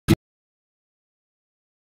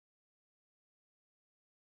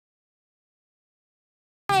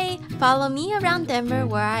Follow me around Denver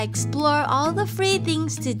where I explore all the free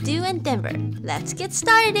things to do in Denver. Let's get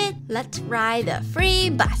started! Let's ride the free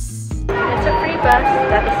bus! It's a free bus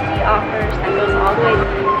that the city offers that goes all the way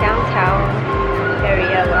downtown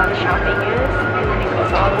area where all the shopping is, and then it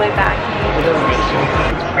goes all the way back to the station.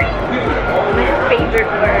 It's free. My favorite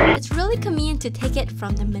word. It's really convenient to take it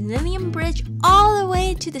from the Millennium Bridge all the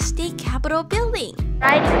way to the state capitol building.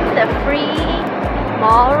 Riding the free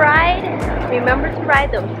MallRide. Remember to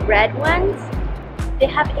ride those red ones. They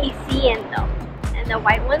have AC in them, and the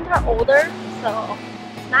white ones are older, so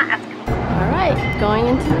it's not as comfortable. Alright, going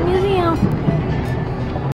into the museum.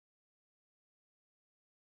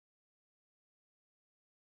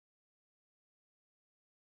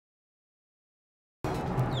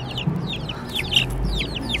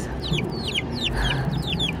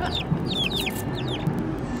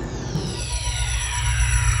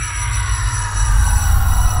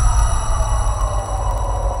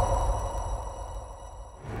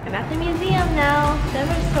 I'm at the museum now.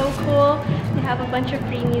 Denver's so cool. They have a bunch of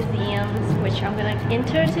free museums, which I'm gonna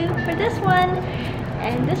enter to for this one.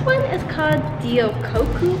 And this one is called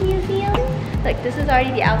Dikeou Museum. Like, this is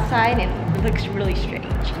already the outside and it looks really strange.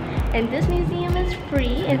 And this museum is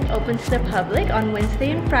free and open to the public on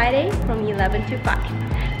Wednesday and Friday from 11 to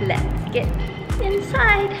 5. Let's get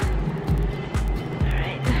inside.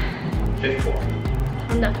 Alright. 5th floor.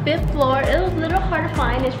 On the 5th floor, it was a little hard to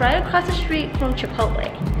find. It's right across the street from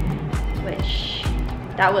Chipotle, which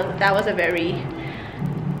that was a very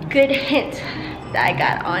good hint that I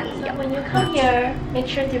got on. So when you come here, make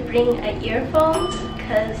sure to bring earphones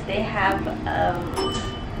because they have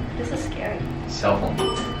this is scary. Cell phone,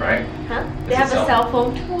 right? Huh? They have a cell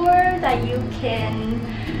phone tour that you can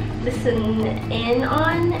listen in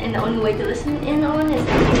on, and the only way to listen in on is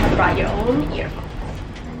if you have brought your own earphones.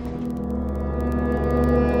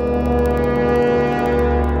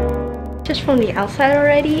 Just from the outside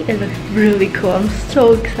already, it looks really cool. I'm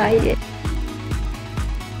so excited.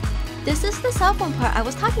 This is the cell phone part I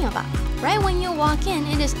was talking about. Right when you walk in,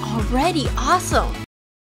 it is already awesome.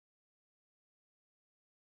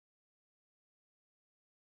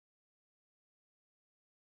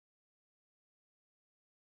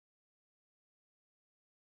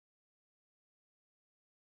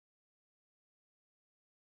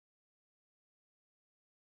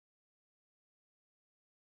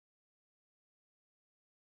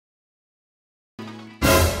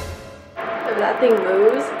 If that thing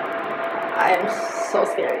moves, I am so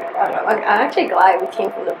scared. I'm actually glad we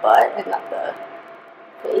came from the butt and not the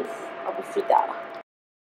face. I'll be freaked out.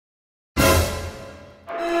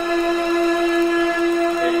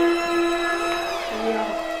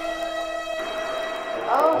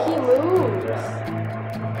 Oh, he moves.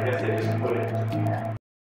 I guess they just put it.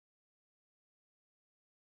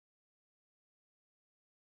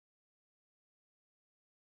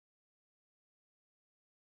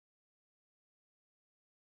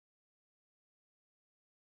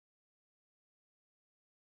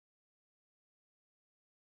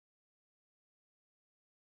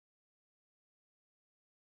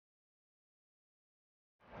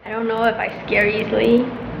 I don't know if I scare easily,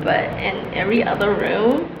 but in every other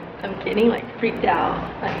room, I'm getting like freaked out.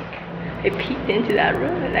 Like, I peeked into that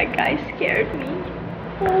room and that guy scared me.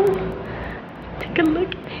 Oh, take a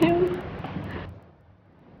look at him.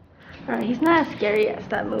 Alright, he's not as scary as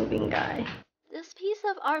that moving guy. This piece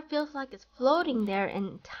of art feels like it's floating there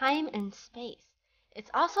in time and space. It's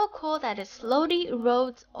also cool that it slowly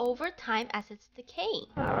erodes over time as it's decaying.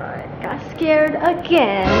 Alright, got scared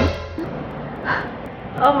again.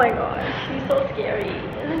 Oh my gosh, he's so scary.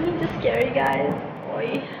 Isn't he just scary, guys?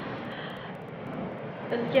 Boy.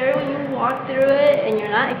 It's scary when you walk through it and you're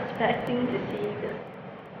not expecting to see this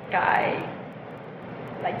guy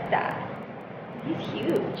like that. He's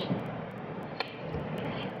huge.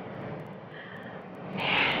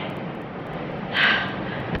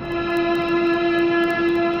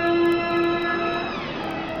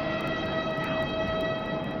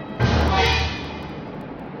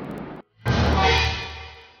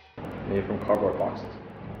 Made from cardboard boxes.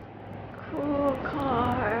 Cool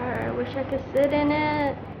car. I wish I could sit in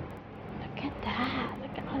it. Look at that.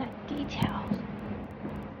 Look at all that details.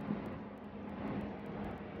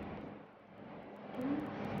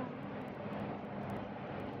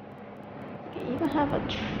 You even have a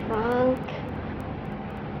trunk.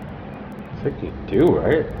 I think you do,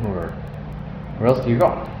 right? Or where else do you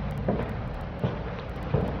go?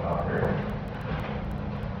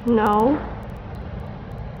 No.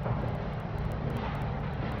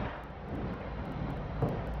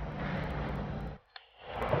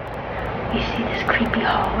 You see this creepy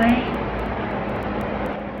hallway?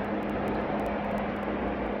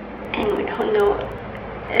 we don't know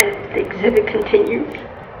if the exhibit continues.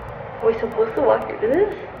 Are we supposed to walk through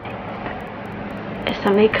this? If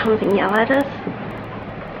somebody comes and yell at us,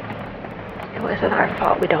 it wasn't our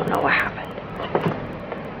fault. We don't know what happened.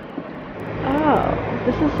 Oh,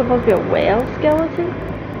 this is supposed to be a whale skeleton?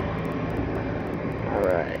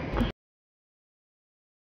 Alright.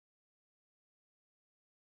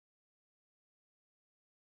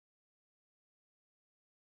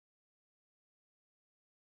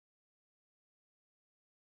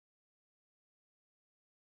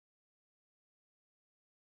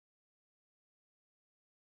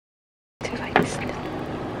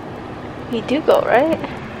 You do go, right?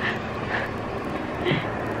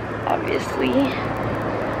 Obviously,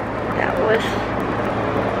 that was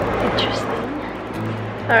interesting.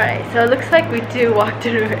 Alright, so it looks like we do walk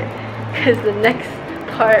through it because the next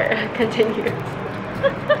part continues.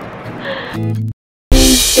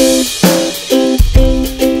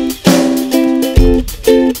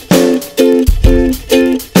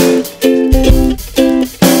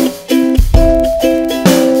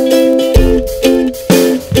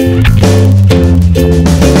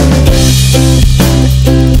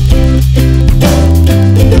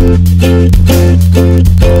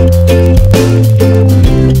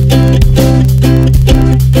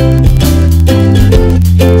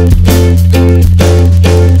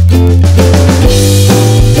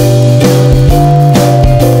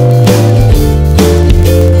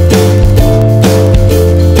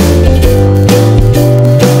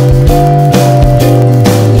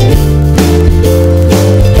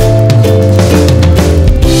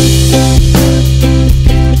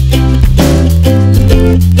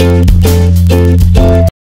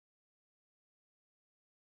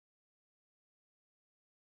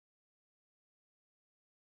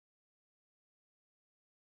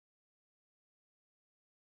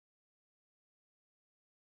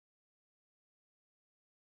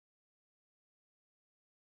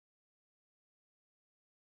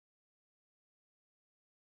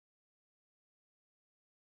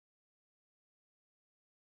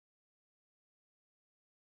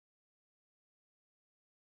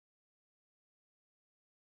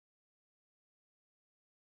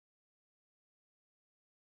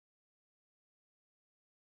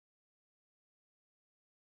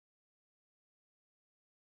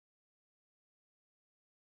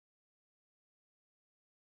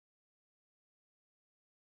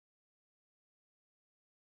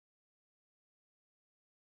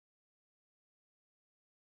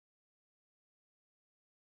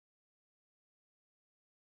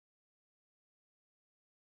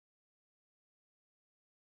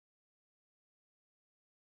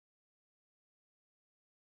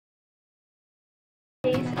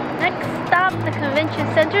 Next stop, the convention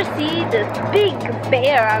center. See this big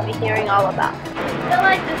bear I've been hearing all about. I feel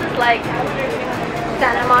like this is like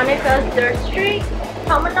Santa Monica's Dirt Street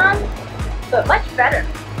Promenade, but much better.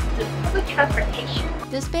 There's public transportation.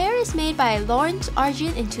 This bear is made by Lawrence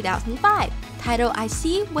Argent in 2005, titled I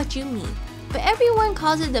See What You Mean, but everyone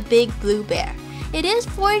calls it the Big Blue Bear. It is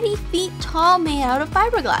 40 feet tall, made out of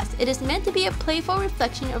fiberglass. It is meant to be a playful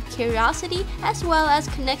reflection of curiosity as well as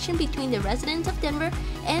connection between the residents of Denver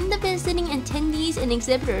and the visiting attendees and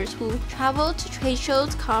exhibitors who travel to trade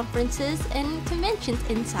shows, conferences, and conventions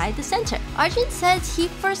inside the center. Argent says he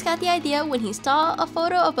first got the idea when he saw a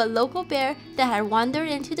photo of a local bear that had wandered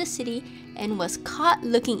into the city and was caught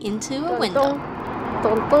looking into a window.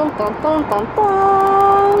 Dun, dun, dun, dun, dun,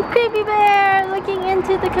 dun. Creepy bear looking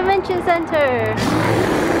into the convention center.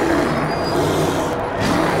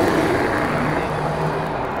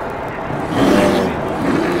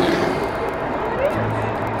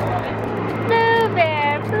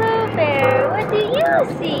 Blue bear, what do you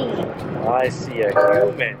see? I see a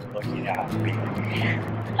human looking at me.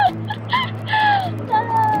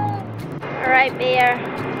 Alright, bear.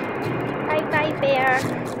 Bye, bear.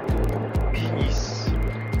 Peace.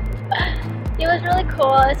 It was really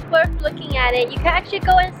cool. It's worth looking at it. You can actually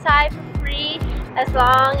go inside for free as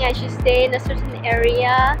long as you stay in a certain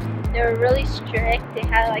area. They're really strict. They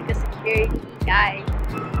had like a security guy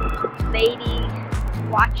lady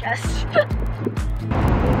watch us.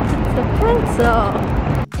 It's a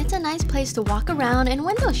pencil. It's a nice place to walk around and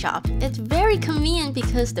window shop. It's very convenient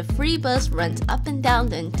because the free bus runs up and down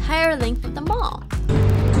the entire length of the mall.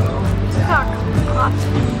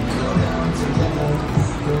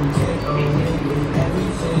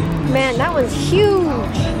 Man, that was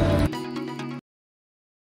huge!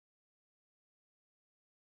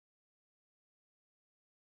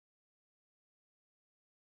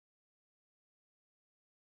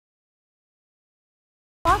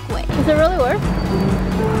 Walkway. Does it really work?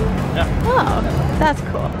 Yeah. Oh, that's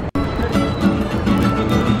cool.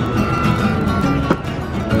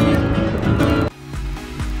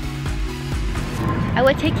 I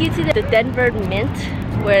would take you to the Denver Mint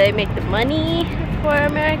where they make the money for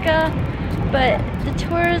America, but the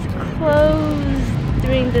tours close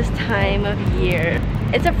during this time of year.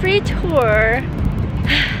 It's a free tour,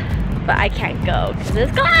 but I can't go because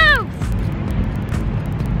it's closed.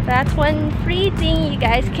 That's one free thing you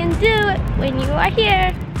guys can do when you are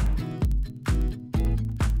here.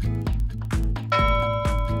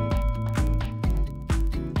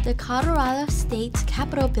 The Colorado State's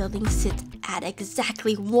Capitol building sits at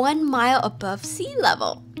exactly 1 mile above sea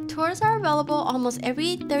level. Tours are available almost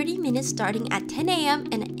every 30 minutes starting at 10 a.m.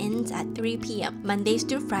 and ends at 3 p.m. Mondays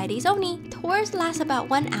through Fridays only. Tours last about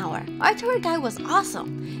 1 hour. Our tour guide was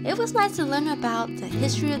awesome. It was nice to learn about the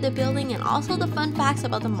history of the building and also the fun facts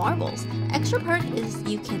about the marbles. Extra perk is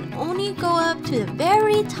you can only go up to the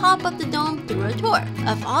very top of the dome through a tour.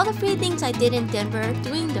 Of all the free things I did in Denver,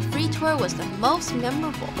 doing the free tour was the most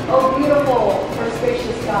memorable. Oh, beautiful for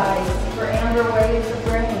spacious skies, for amber waves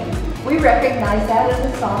of rain. We recognize that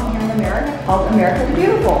as a song here in America called America the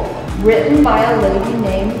Beautiful, written by a lady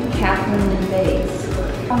named Catherine Lee Bates.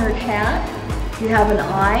 On her hat, you have an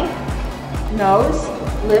eye, nose,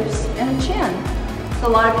 lips, and a chin. So a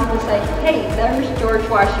lot of people say, hey, there's George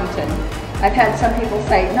Washington. I've had some people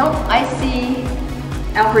say, nope, I see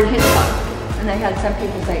Alfred Hitchcock. And I've had some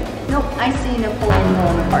people say, nope, I see Napoleon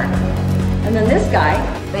Bonaparte. And then this guy,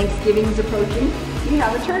 Thanksgiving's approaching, you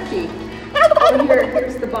have a turkey. And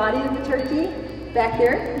here's the body of the turkey. Back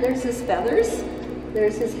there's his feathers,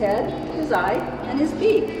 there's his head, his eye, and his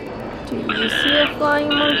beak. Do you see a flying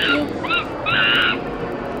monkey?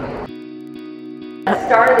 The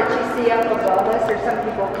star that you see up above us, or some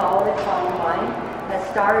people call it Skyline, the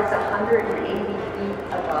star is 180 feet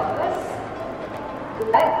above us.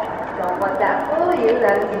 Don't let that fool you,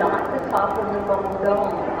 that is not the top of the double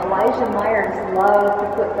dome. Elijah Myers loved to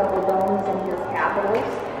put double domes in his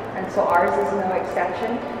capitals. And so ours is no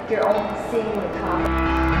exception. You're only seeing the top.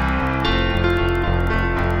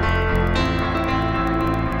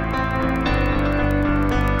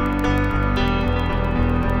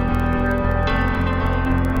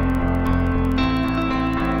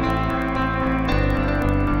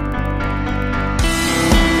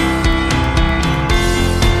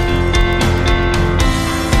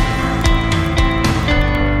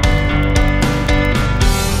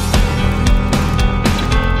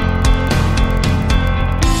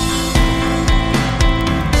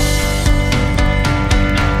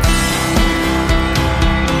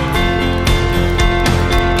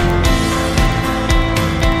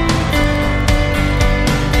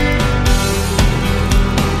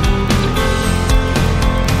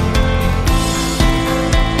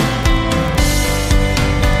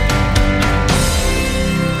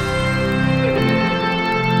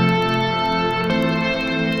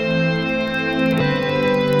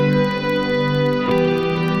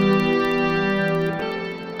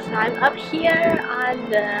 I'm up here on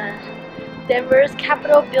the Denver's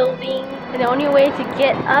Capitol building, and the only way to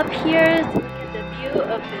get up here is to look at the view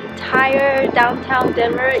of the entire downtown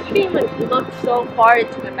Denver. You can even look so far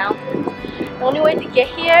into the mountains. The only way to get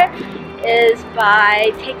here is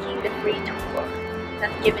by taking the free tour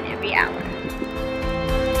that's given every hour.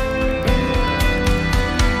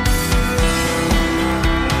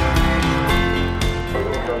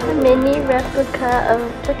 A mini replica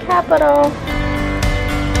of the Capitol.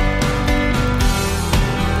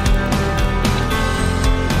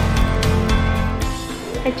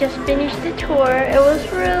 I just finished the tour. It was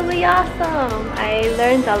really awesome. I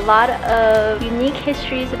learned a lot of unique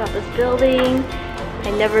histories about this building.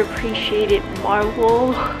 I never appreciated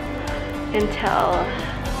marble until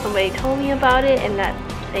somebody told me about it and that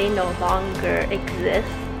they no longer exist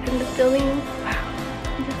in this building. Wow,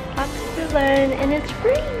 there's lots to learn and it's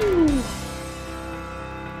free.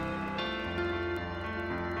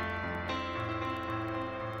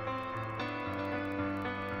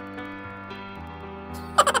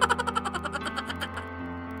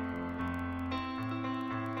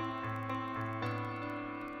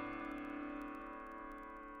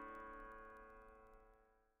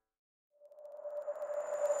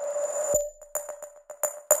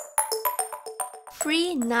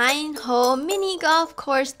 Free 9-hole mini golf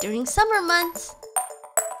course during summer months.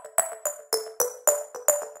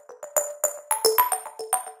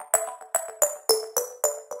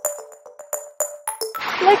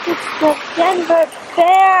 Look, it's the Denver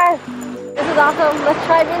Fair. This is awesome. Let's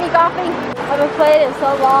try mini golfing. I haven't played in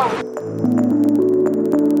so long.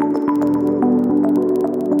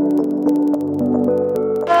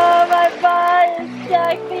 Oh, my butt is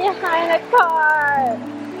stuck behind a car.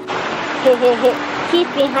 He's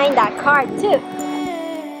behind that car too.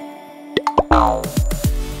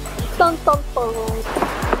 Dun, dun, dun.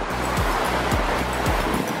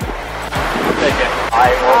 I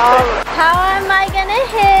will take How am I gonna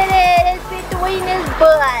hit it? It's between his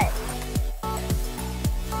butt.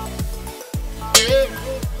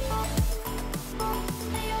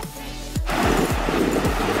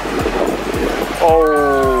 Oh.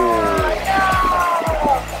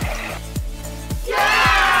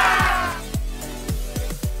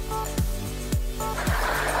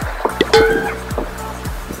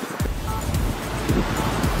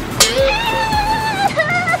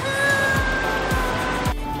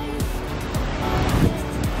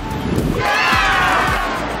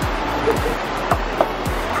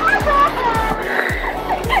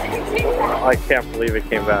 I can't believe it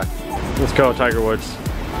came back. Let's go, Tiger Woods.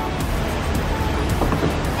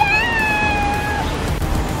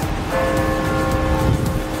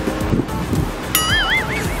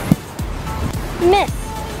 Miss,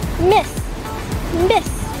 miss, miss,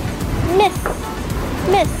 miss,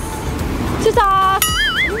 miss. Too soft.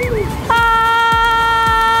 Move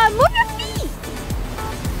your feet.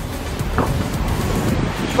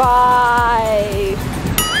 5.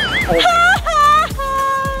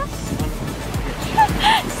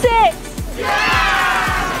 6.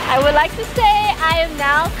 I would like to say I am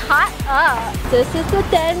now caught up. This is the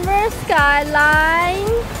Denver skyline.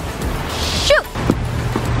 Shoot!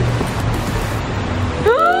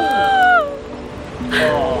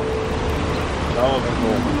 Oh, that was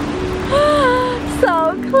cool. So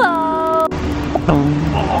close.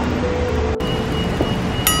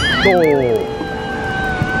 Oh.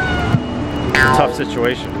 Tough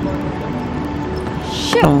situation.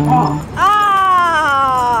 Shoot! Ah!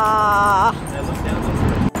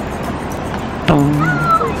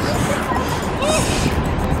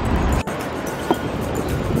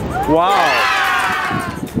 Wow.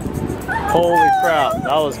 Holy crap,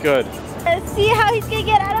 that was good. Let's see how he's gonna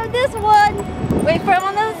get out of this one. Wait for him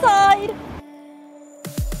on the other side.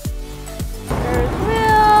 There's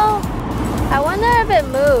wheel. I wonder if it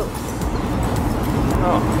moves.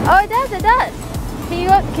 Oh, it does, it does.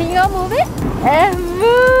 Can you go move it? It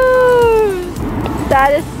moves.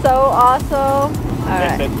 That is so awesome.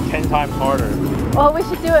 Alright. Makes it 10 times harder. Oh, we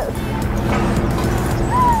should do it.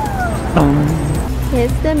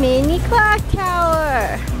 It's the mini clock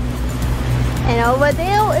tower. And over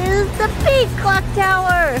there is the big clock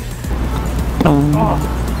tower. Oh,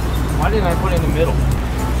 why didn't I put it in the middle?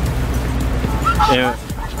 Yeah.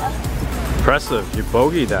 Impressive, you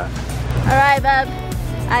bogeyed that. Alright, Beb.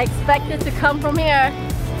 I expect it to come from here.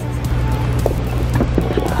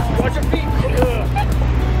 Watch your feet.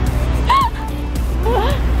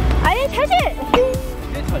 I didn't touch it.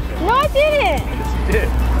 You did touch it. No, I didn't. Yes, you did.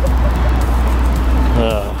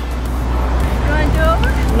 You want to do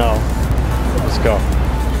over? No. Let's go.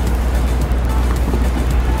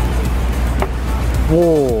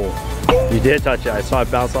 Whoa. You did touch it. I saw it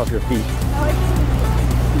bounce off your feet.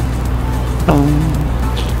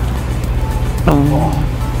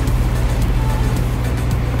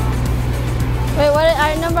 Wait, what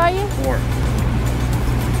number are you? 4.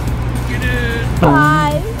 5.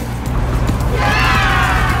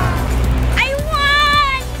 I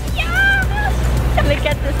won! Yes! Look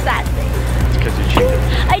at the sad thing. It's because you cheated.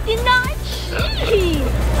 I did not cheat!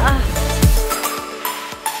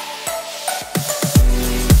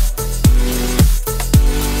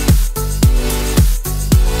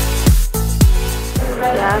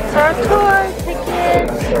 That's our tour ticket.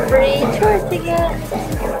 Free tour ticket.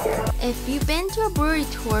 If you've been to a brewery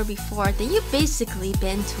tour before, then you've basically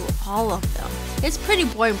been to all of them. It's a pretty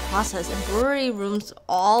boring process and brewery rooms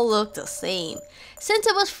all look the same. Since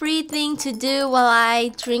it was a free thing to do while I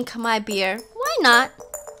drink my beer, why not?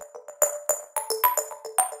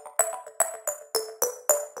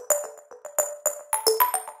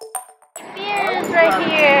 Beer is right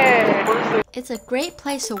here. It's a great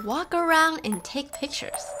place to walk around and take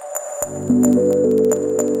pictures.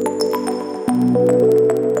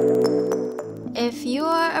 If you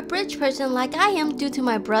are a bridge person like I am due to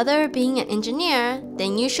my brother being an engineer,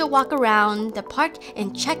 then you should walk around the park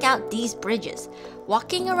and check out these bridges.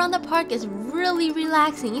 Walking around the park is really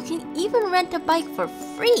relaxing. You can even rent a bike for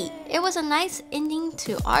free. It was a nice ending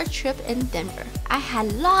to our trip in Denver. I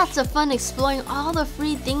had lots of fun exploring all the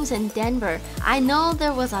free things in Denver. I know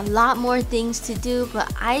there was a lot more things to do,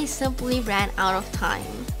 but I simply ran out of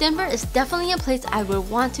time. Denver is definitely a place I would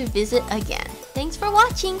want to visit again. Thanks for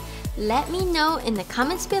watching. Let me know in the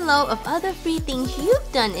comments below of other free things you've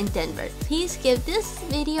done in Denver. Please give this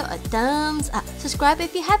video a thumbs up. Subscribe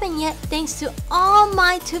if you haven't yet. Thanks to all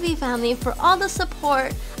my Tubi family for all the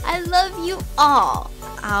support. I love you all.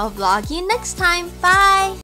 I'll vlog you next time. Bye!